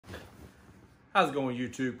How's it going,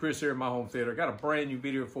 YouTube? Chris here at My Home Theater. Got a brand new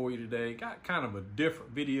video for you today. Got kind of a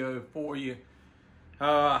different video for you.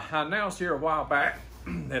 I announced here a while back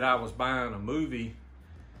that I was buying a movie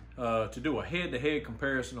to do a head-to-head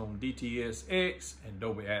comparison on DTS-X and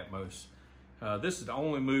Dolby Atmos. This is the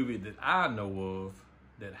only movie that I know of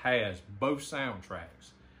that has both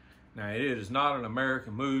soundtracks. Now, it is not an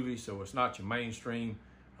American movie, so it's not your mainstream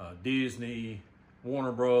Disney,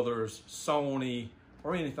 Warner Brothers, Sony,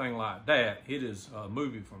 or anything like that. It is a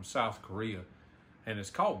movie from South Korea, and it's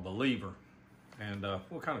called Believer. And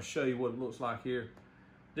we'll kind of show you what it looks like here.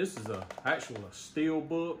 This is actually a steel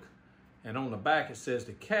book, and on the back it says,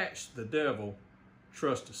 "To catch the devil,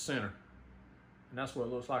 trust the sinner." And that's what it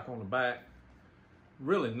looks like on the back.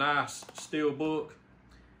 Really nice steel book.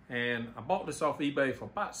 And I bought this off eBay for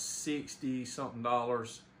about $60-something.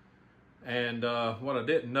 And what I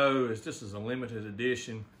didn't know is this is a limited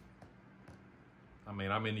edition. I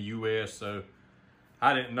mean, I'm in the US, so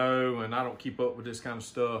I didn't know, and I don't keep up with this kind of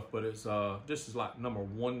stuff, but it's this is like number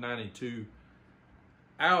 192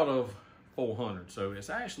 out of 400. So it's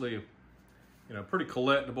actually, you know, pretty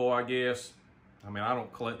collectible, I guess. I mean, I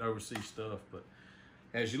don't collect overseas stuff, but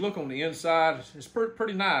as you look on the inside, it's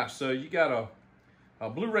pretty nice. So you got a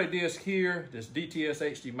Blu-ray disc here, this DTS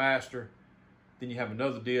HD Master. Then you have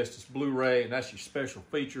another disc, this Blu-ray, and that's your special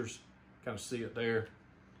features. Kind of see it there.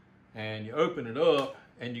 And you open it up,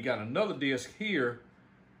 and you got another disc here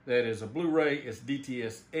that is a Blu-ray. It's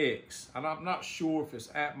DTS-X. And I'm not sure if it's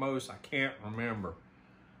Atmos. I can't remember.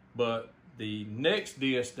 But the next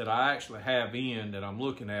disc that I actually have in that I'm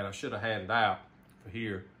looking at, I should have had it out for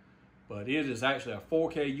here. But it is actually a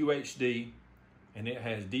 4K UHD, and it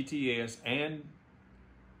has DTS-X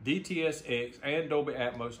and Dolby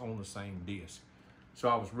Atmos on the same disc. So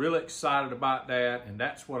I was really excited about that, and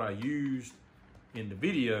that's what I used in the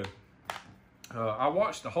video. I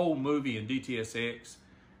watched the whole movie in DTS-X.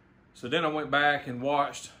 So then I went back and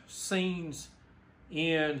watched scenes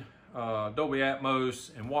in Dolby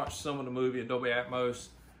Atmos and watched some of the movie in Dolby Atmos.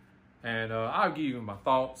 And I'll give you my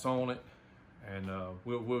thoughts on it. And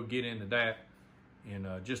we'll get into that in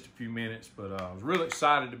just a few minutes. But I was really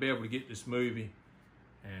excited to be able to get this movie.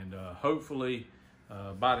 And hopefully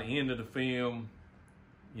by the end of the film,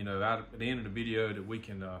 you know, at the end of the video, that we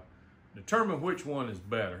can determine which one is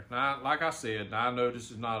better. Now, like I said, I know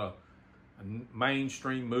this is not a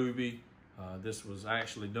mainstream movie. This was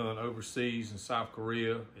actually done overseas in South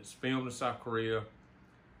Korea. It's filmed in South Korea.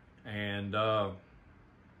 And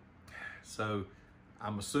so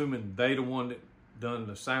I'm assuming they the one that done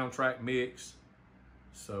the soundtrack mix.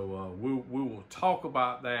 So we will talk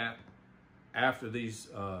about that after these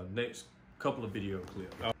next couple of video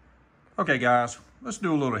clips. Okay, guys, let's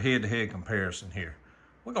do a little head-to-head comparison here.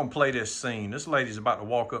 We're gonna play this scene. This lady's about to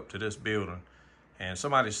walk up to this building, and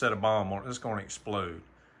somebody set a bomb on it. It's gonna explode.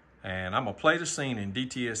 And I'm gonna play the scene in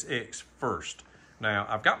DTS-X first. Now,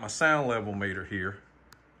 I've got my sound level meter here,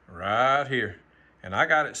 right here, and I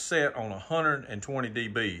got it set on 120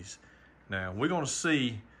 dBs. Now, we're gonna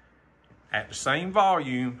see at the same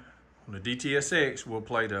volume on the DTS-X, we'll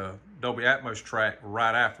play the Dolby Atmos track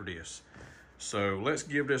right after this. So let's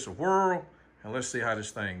give this a whirl, and let's see how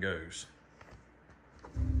this thing goes.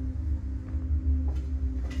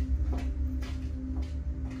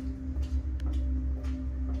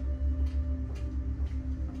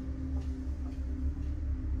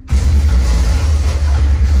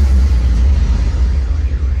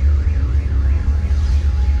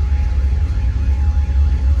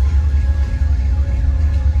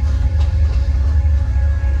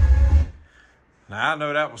 Now, I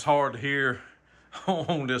know that was hard to hear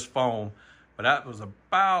on this phone, but that was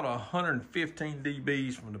about 115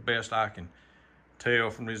 dBs from the best I can tell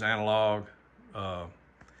from this analog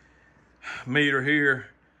meter here.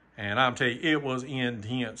 And I'm telling you, it was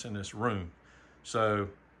intense in this room. So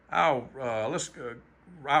I'll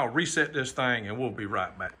reset this thing and we'll be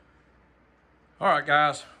right back. All right,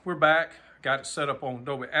 guys, we're back. Got it set up on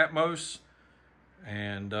Dolby Atmos.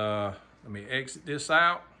 And let me exit this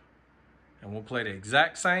out. And we'll play the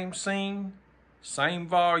exact same scene, same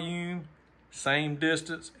volume, same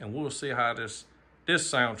distance, and we'll see how this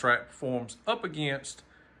soundtrack performs up against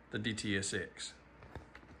the DTS-X.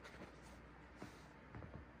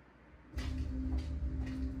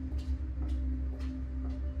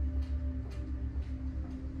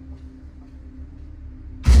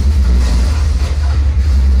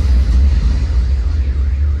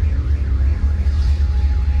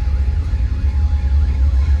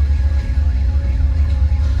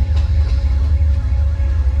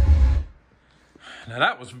 Now,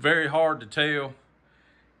 that was very hard to tell.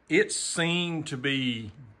 It seemed to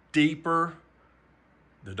be deeper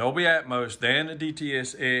the Dolby Atmos than the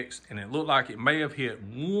DTS-X, and it looked like it may have hit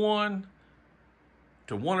 1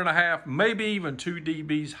 to 1.5, maybe even 2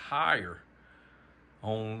 dBs higher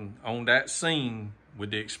on that scene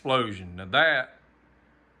with the explosion. Now that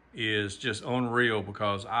is just unreal,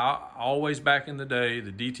 because I always, back in the day,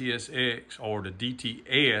 the DTS-X or the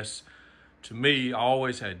DTS, to me,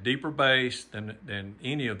 always had deeper bass than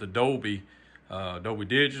any of the Dolby, Dolby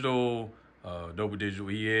Digital, Dolby Digital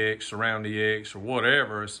EX, Surround EX, or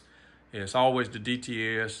whatever. It's always the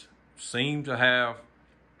DTS seemed to have,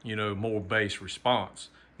 you know, more bass response.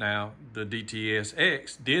 Now, the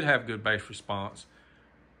DTS-X did have good bass response,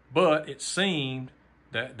 but it seemed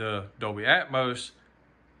that the Dolby Atmos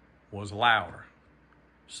was louder.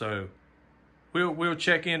 So we'll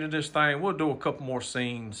check into this thing. We'll do a couple more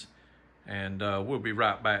scenes, and we'll be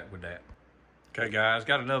right back with that. Okay, guys,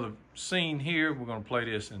 got another scene here. We're gonna play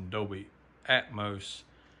this in Dolby Atmos,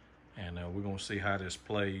 and we're gonna see how this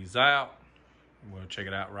plays out. We'll check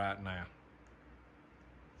it out right now.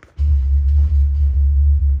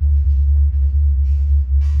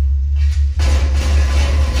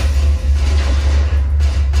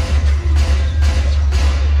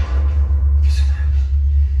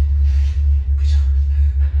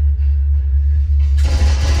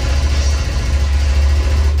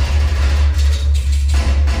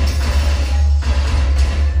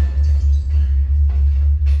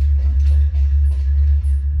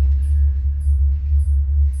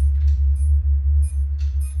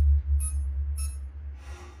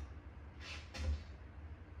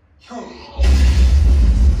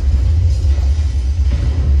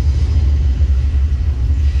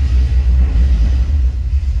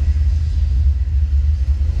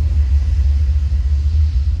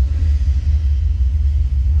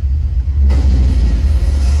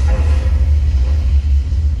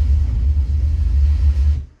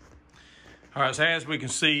 All right, so as we can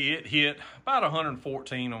see, it hit about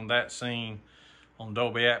 114 on that scene on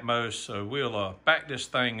Dolby Atmos. So we'll back this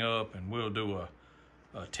thing up, and we'll do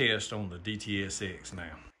a test on the DTS-X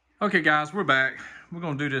now. Okay, guys, we're back. We're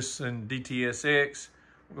gonna do this in DTS-X.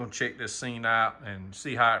 We're gonna check this scene out and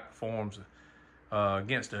see how it performs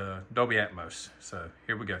against the Dolby Atmos. So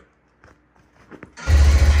here we go.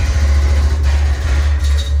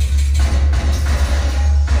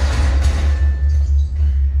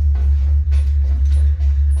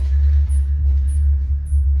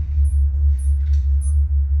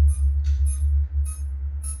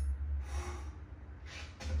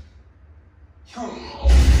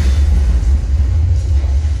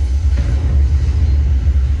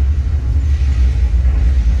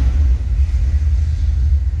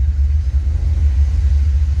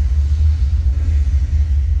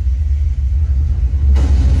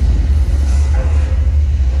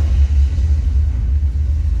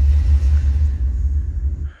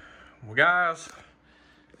 Well, guys,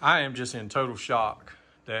 I am just in total shock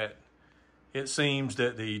that it seems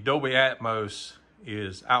that the Dolby Atmos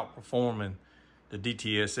is outperforming the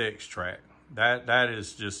DTS-X track. That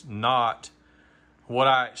is just not what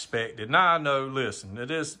I expected. Now I know, listen,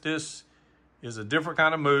 this is a different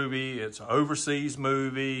kind of movie. It's an overseas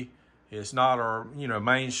movie. It's not a, you know,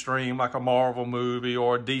 mainstream like a Marvel movie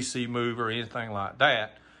or a DC movie or anything like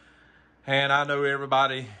that. And I know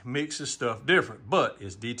everybody mixes stuff different, but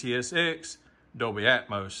it's DTS-X, Dolby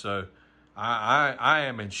Atmos. So I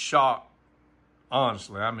am in shock.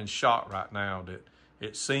 Honestly, I'm in shock right now that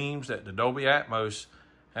it seems that the Dolby Atmos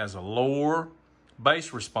has a lower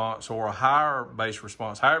bass response or a higher bass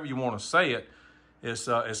response, however you want to say it.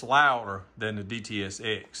 It's louder than the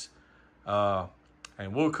DTS-X.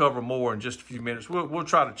 And we'll cover more in just a few minutes. We'll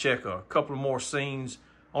try to check a couple more scenes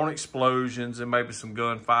on explosions and maybe some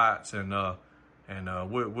gunfights, and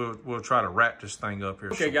we'll try to wrap this thing up here.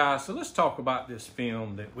 Okay, guys, so let's talk about this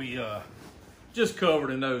film that we just covered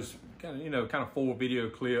in those kind of 4 video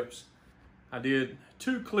clips. I did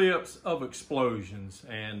 2 clips of explosions,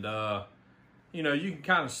 and you can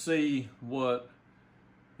kind of see what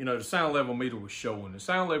the sound level meter was showing. The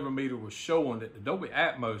sound level meter was showing that the Dolby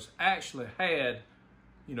Atmos actually had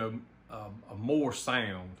a more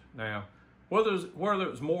sound. Now, whether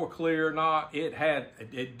it was more clear or not,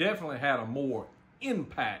 it definitely had a more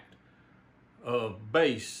impact of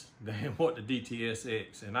bass than what the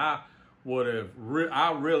DTS-X. And I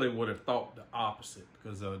really would have thought the opposite,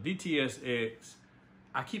 because DTS-X,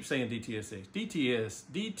 I keep saying DTS-X,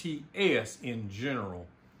 DTS in general,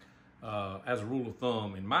 as a rule of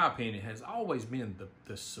thumb, in my opinion, has always been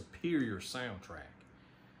the superior soundtrack.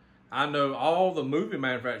 I know all the movie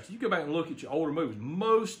manufacturers, you go back and look at your older movies,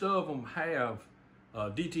 most of them have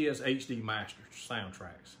DTS HD master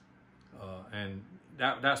soundtracks. And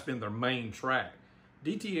that's been their main track.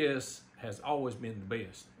 DTS has always been the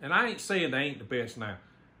best. And I ain't saying they ain't the best now.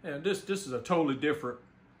 And this is a totally different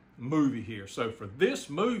movie here. So for this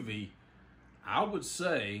movie, I would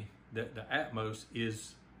say that the Atmos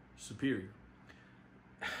is superior.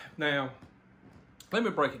 Now, let me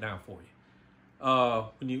break it down for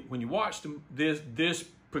you. When you watch this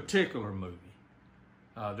particular movie,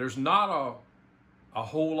 there's not a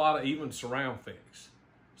whole lot of even sound effects.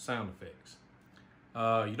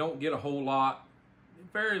 You don't get a whole lot,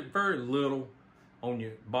 very little on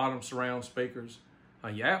your bottom surround speakers.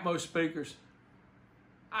 On your Atmos speakers,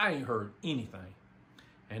 I ain't heard anything.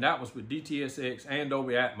 And that was with DTS:X and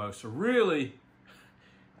Dolby Atmos. So really,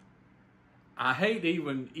 I hate to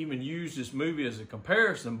even use this movie as a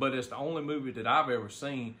comparison, but it's the only movie that I've ever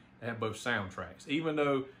seen that had both soundtracks. Even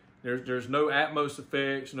though there's no Atmos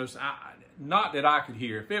effects, not that I could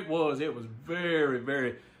hear. If it was very,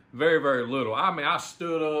 very, very, very little. I mean, I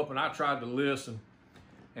stood up and I tried to listen,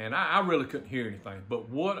 and I really couldn't hear anything. But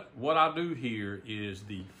what I do hear is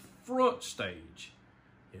the front stage,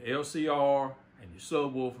 your LCR and your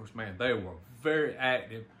subwoofers. Man, they were very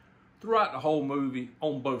active throughout the whole movie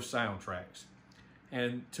on both soundtracks.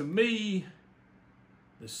 And to me,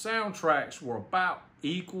 the soundtracks were about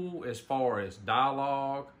equal as far as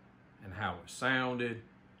dialogue and how it sounded,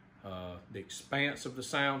 the expanse of the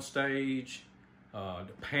sound stage,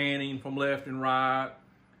 the panning from left and right,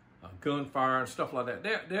 gunfire and stuff like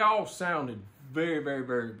that. They all sounded very, very,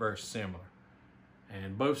 very, very similar.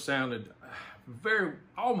 And both sounded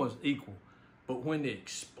almost equal. But when the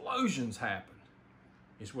explosions happened,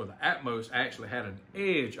 is where the Atmos actually had an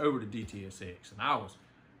edge over the DTS:X. And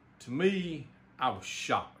to me, I was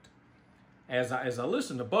shocked. As I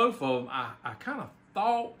listened to both of them, I kind of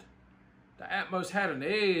thought the Atmos had an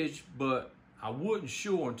edge, but I wasn't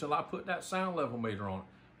sure until I put that sound level meter on it.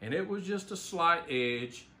 And it was just a slight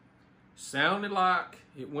edge. Sounded like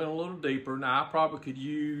it went a little deeper. Now, I probably could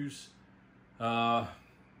use, I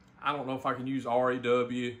don't know if I can use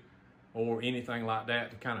REW or anything like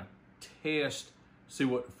that to kind of test, see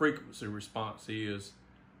what the frequency response is.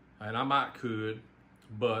 And I might could,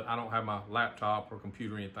 but I don't have my laptop or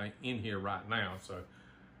computer or anything in here right now.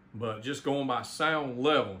 But just going by sound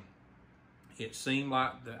level, it seemed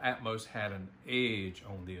like the Atmos had an edge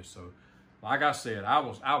on this. So like I said, I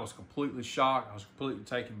was completely shocked. I was completely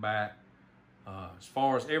taken back. As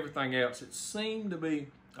far as everything else, it seemed to be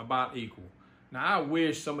about equal. Now, I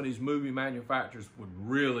wish some of these movie manufacturers would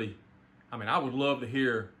really, I would love to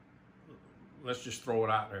hear, let's just throw it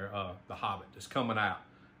out there, The Hobbit is coming out.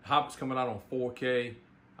 The Hobbit's coming out on 4K,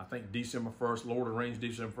 I think December 1st, Lord of the Rings,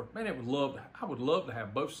 December 1st. Man, I would love to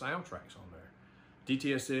have both soundtracks on there.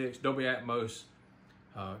 DTS:X, Dolby Atmos,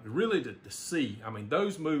 really to see.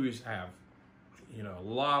 Those movies have, a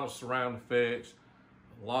lot of surround effects,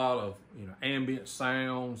 a lot of, ambient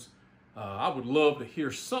sounds. I would love to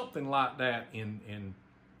hear something like that in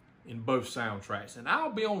both soundtracks. And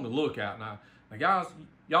I'll be on the lookout. Now guys,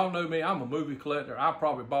 y'all know me, I'm a movie collector. I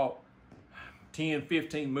probably bought 10,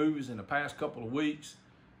 15 movies in the past couple of weeks.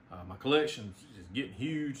 My collection is getting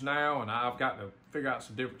huge now, and I've got to figure out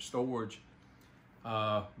some different storage.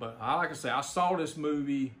 But like I say, I saw this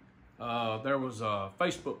movie. There was a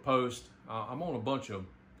Facebook post. I'm on a bunch of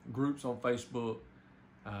groups on Facebook.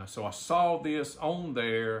 So I saw this on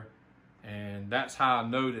there, and that's how I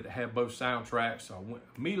know that it had both soundtracks. So I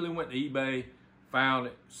immediately went to eBay, found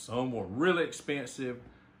it. Some were really expensive,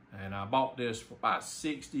 and I bought this for about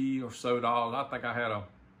 $60 or so. I think I had a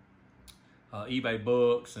eBay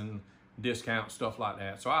bucks and discount, stuff like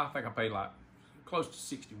that. So I think I paid like close to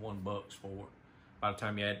 61 bucks for it by the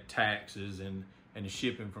time you add taxes and the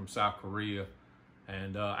shipping from South Korea.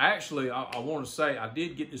 And actually, I want to say I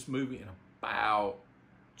did get this movie in about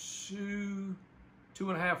two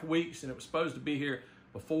and a half weeks, and it was supposed to be here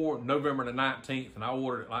before November the 19th, and I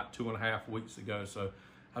ordered it like 2.5 weeks ago. So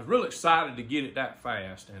I was really excited to get it that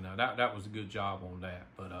fast, and that was a good job on that.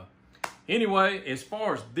 But anyway, as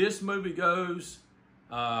far as this movie goes,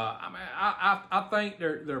 I think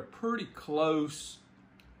they're pretty close.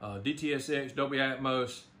 DTS:X, Dolby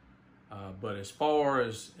Atmos, but as far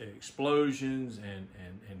as explosions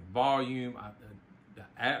and volume, the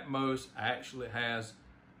Atmos actually has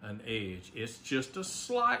an edge. It's just a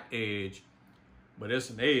slight edge, but it's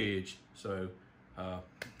an edge. So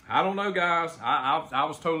I don't know, guys. I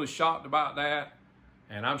was totally shocked about that,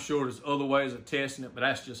 and I'm sure there's other ways of testing it, but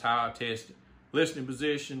that's just how I test it. Listening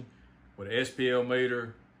position with an SPL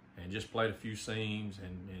meter, and just played a few scenes,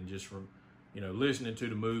 and just from listening to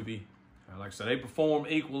the movie. Like I said, they perform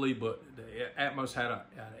equally, but the Atmos had an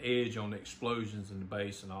edge on the explosions and the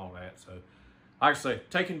bass and all that. So like I say,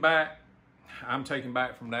 I'm taken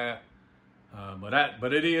back from that.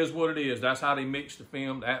 But it is what it is. That's how they mix the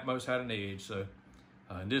film. The Atmos had an edge. So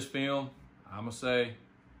in this film, I'm gonna say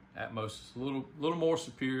Atmos is a little more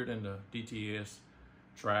superior than the DTS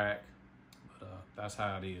track. But that's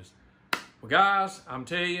how it is. Well, guys, I'm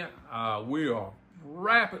telling you, we are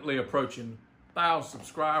rapidly approaching 1,000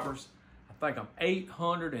 subscribers. I think I'm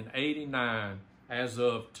 889 as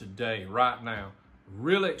of today, right now.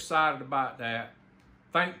 Really excited about that.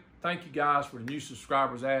 Thank you guys for the new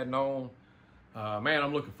subscribers adding on. Man,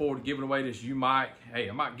 I'm looking forward to giving away this U-mic. Hey,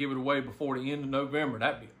 I might give it away before the end of November.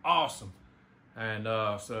 That'd be awesome. And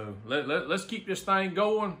so let's keep this thing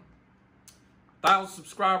going. 1,000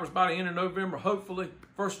 subscribers by the end of November, hopefully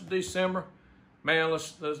 1st of December. Man,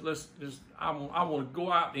 I want to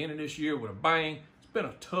go out the end of this year with a bang. It's been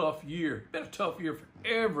a tough year. It's been a tough year for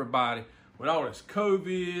everybody with all this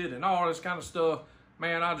COVID and all this kind of stuff.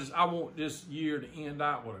 Man, I want this year to end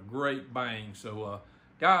out with a great bang. So,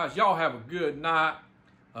 guys, y'all have a good night.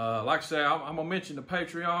 Like I say, I'm gonna mention the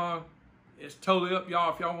Patreon. It's totally up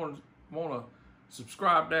y'all if y'all want to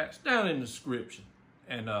subscribe. That it's down in the description.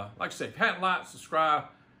 And like I say, if you hadn't liked, subscribe,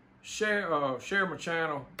 share my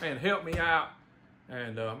channel, man, help me out.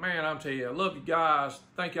 And man, I'm telling you, I love you guys.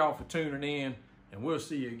 Thank y'all for tuning in, and we'll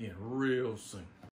see you again real soon.